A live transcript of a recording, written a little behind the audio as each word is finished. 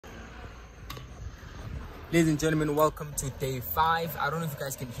Ladies and gentlemen, welcome to day 5. I don't know if you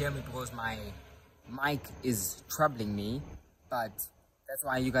guys can hear me because my mic is troubling me, but that's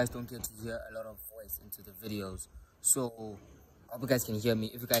why you guys don't get to hear a lot of voice into the videos. So I hope you guys can hear me.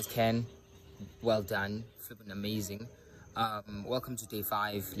 If you guys can, well done, flipping amazing. Welcome to day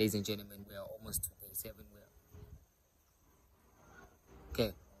 5, ladies and gentlemen. We are almost to day 7.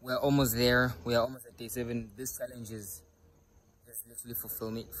 We're almost there. We are almost at day 7. This challenge is literally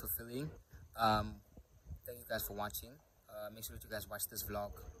fulfilling. Thank you guys for watching. Make sure that you guys watch this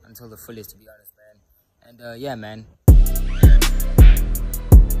vlog until the fullest, to be honest, man. And yeah, man.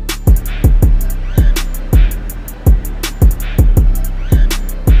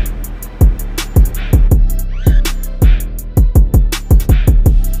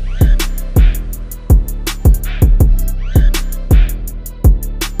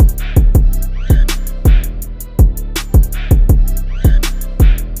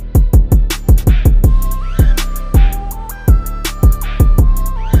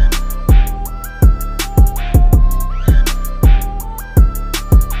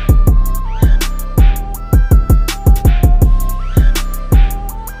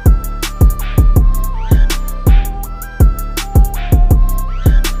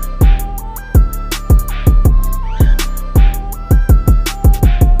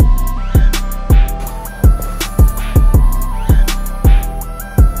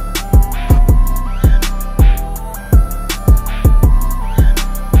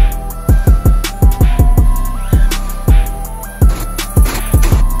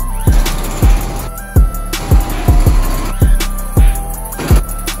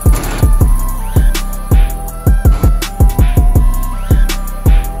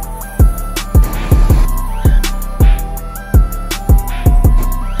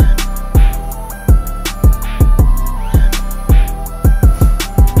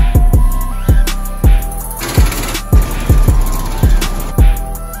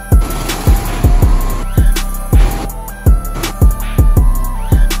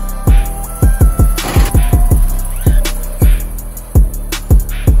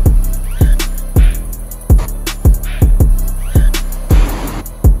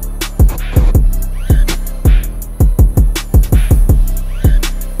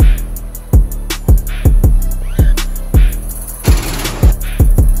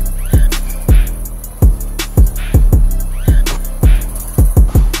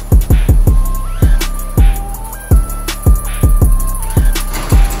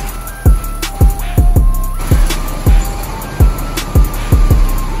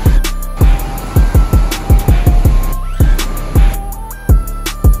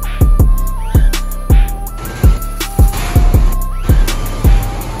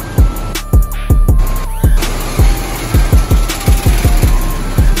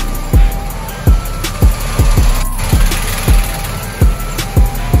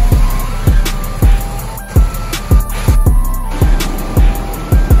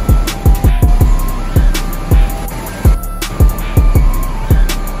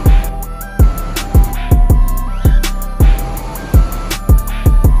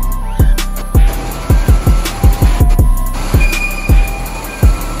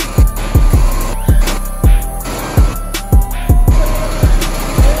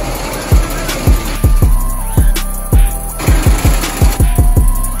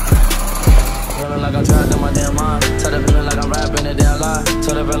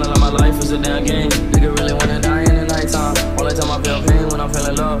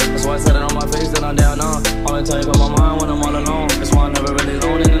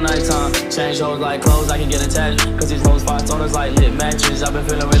 Change hoes like clothes, I can get attached. Cause these hoes 5 toners like lit matches. I've been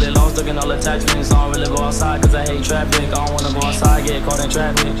feeling really lost, looking all attachments. I don't really go outside cause I hate traffic. I don't wanna go outside, get caught in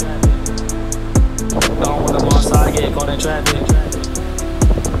traffic. I don't wanna go outside, get caught in traffic.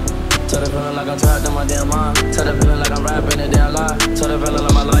 Tell the feeling like I'm trapped in my damn mind. Tell the feeling like I'm rapping a damn lie. Tell the feeling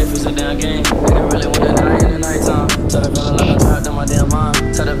like my life is a damn game. Nigga really wanna die in the nighttime. Tell the feeling like I'm trapped in my damn mind.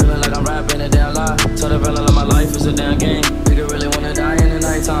 Tell the feeling like I'm rapping a damn lie. Tell the feeling like my life is a damn game. Nigga really wanna die in the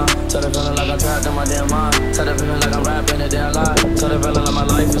nighttime. Tell the feeling like I'm trapped in my damn mind. Tell the feeling like I'm rapping a damn lie. Tell the feeling like my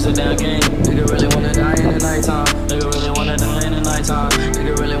life is a damn game. Nigga really wanna die in the nighttime. Nigga really wanna die in the nighttime.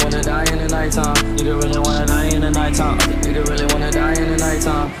 Nigga really wanna die in the nighttime. Nigga really wanna die in the nighttime. Nigga really wanna die in the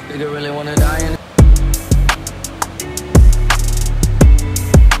nighttime. Nigga really wanna die in the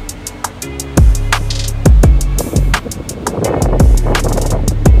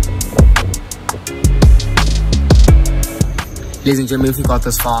Ladies and gentlemen, if you got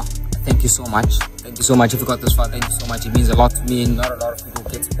this far, thank you so much. Thank you so much. If you got this far, thank you so much. It means a lot to me, and not a lot of people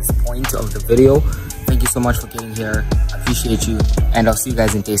get to this point of the video. Thank you so much for getting here. I appreciate you, and I'll see you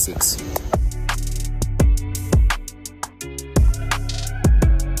guys in day 6.